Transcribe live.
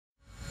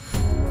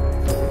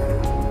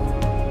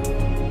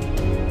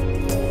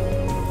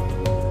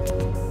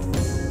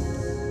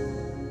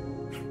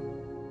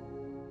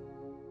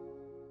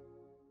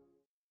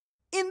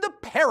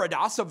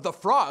Parodos of the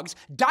frogs,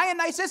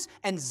 Dionysus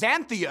and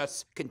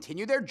Xanthias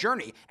continue their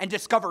journey and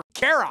discover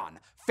Charon,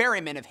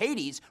 ferryman of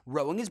Hades,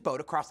 rowing his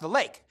boat across the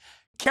lake.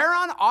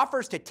 Charon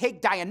offers to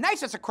take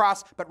Dionysus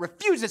across, but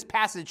refuses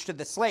passage to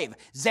the slave,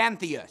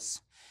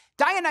 Xanthias.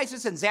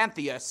 Dionysus and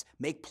Xanthias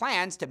make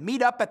plans to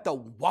meet up at the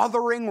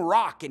Wuthering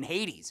Rock in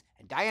Hades,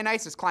 and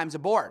Dionysus climbs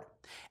aboard.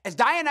 As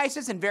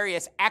Dionysus and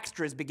various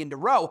extras begin to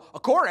row, a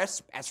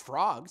chorus, as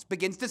frogs,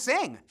 begins to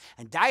sing.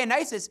 And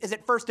Dionysus is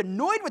at first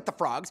annoyed with the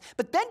frogs,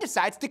 but then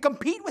decides to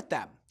compete with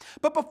them.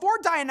 But before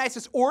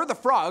Dionysus or the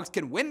frogs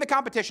can win the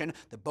competition,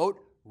 the boat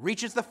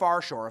reaches the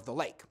far shore of the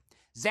lake.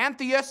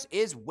 Xanthias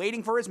is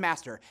waiting for his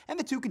master, and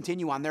the two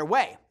continue on their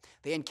way.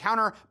 They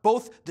encounter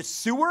both the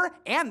sewer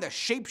and the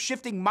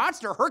shape-shifting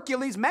monster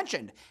Hercules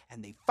mentioned,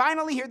 and they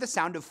finally hear the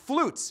sound of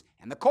flutes,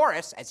 and the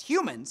chorus, as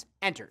humans,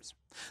 enters.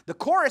 The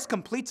chorus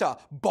completes a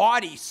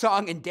bawdy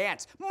song and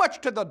dance, much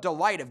to the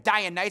delight of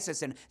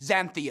Dionysus and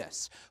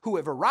Xanthias, who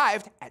have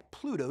arrived at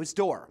Pluto's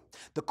door.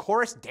 The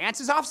chorus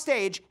dances off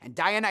stage, and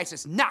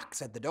Dionysus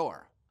knocks at the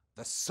door.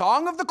 The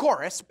song of the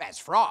chorus, as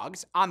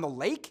frogs, on the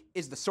lake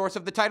is the source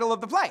of the title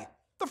of the play,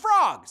 The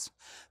Frogs.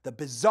 The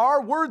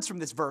bizarre words from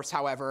this verse,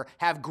 however,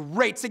 have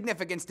great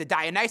significance to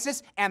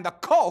Dionysus and the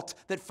cult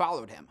that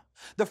followed him.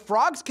 The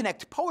frogs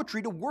connect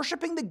poetry to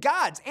worshiping the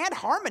gods and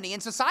harmony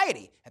in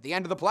society at the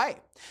end of the play.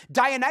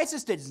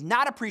 Dionysus does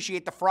not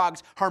appreciate the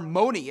frogs'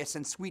 harmonious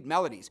and sweet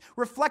melodies,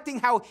 reflecting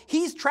how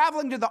he's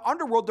traveling to the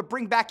underworld to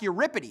bring back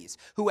Euripides,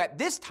 who at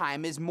this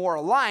time is more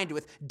aligned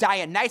with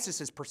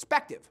Dionysus's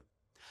perspective.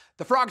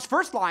 The frog's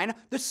first line,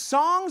 "The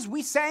songs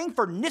we sang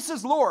for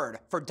Nissa's lord,"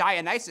 for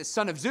Dionysus,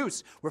 son of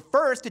Zeus,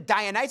 refers to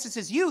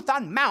Dionysus's youth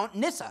on Mount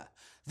Nyssa.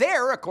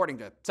 There, according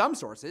to some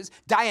sources,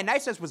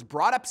 Dionysus was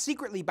brought up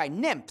secretly by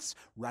nymphs,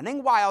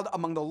 running wild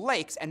among the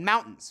lakes and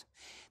mountains.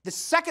 The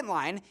second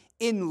line,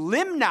 "In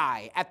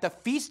Limnae at the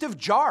Feast of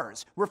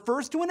Jars,"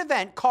 refers to an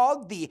event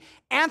called the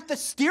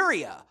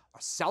Anthesteria,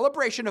 a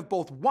celebration of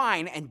both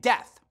wine and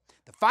death.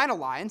 The final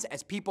lines,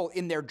 "as people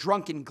in their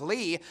drunken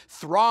glee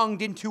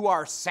thronged into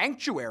our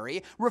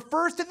sanctuary,"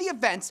 refers to the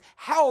events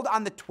held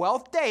on the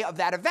 12th day of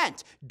that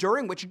event,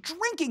 during which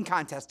drinking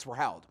contests were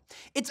held.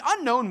 It's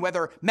unknown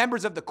whether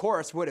members of the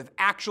chorus would have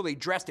actually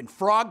dressed in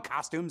frog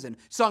costumes and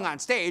sung on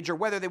stage, or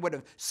whether they would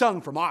have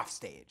sung from off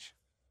stage.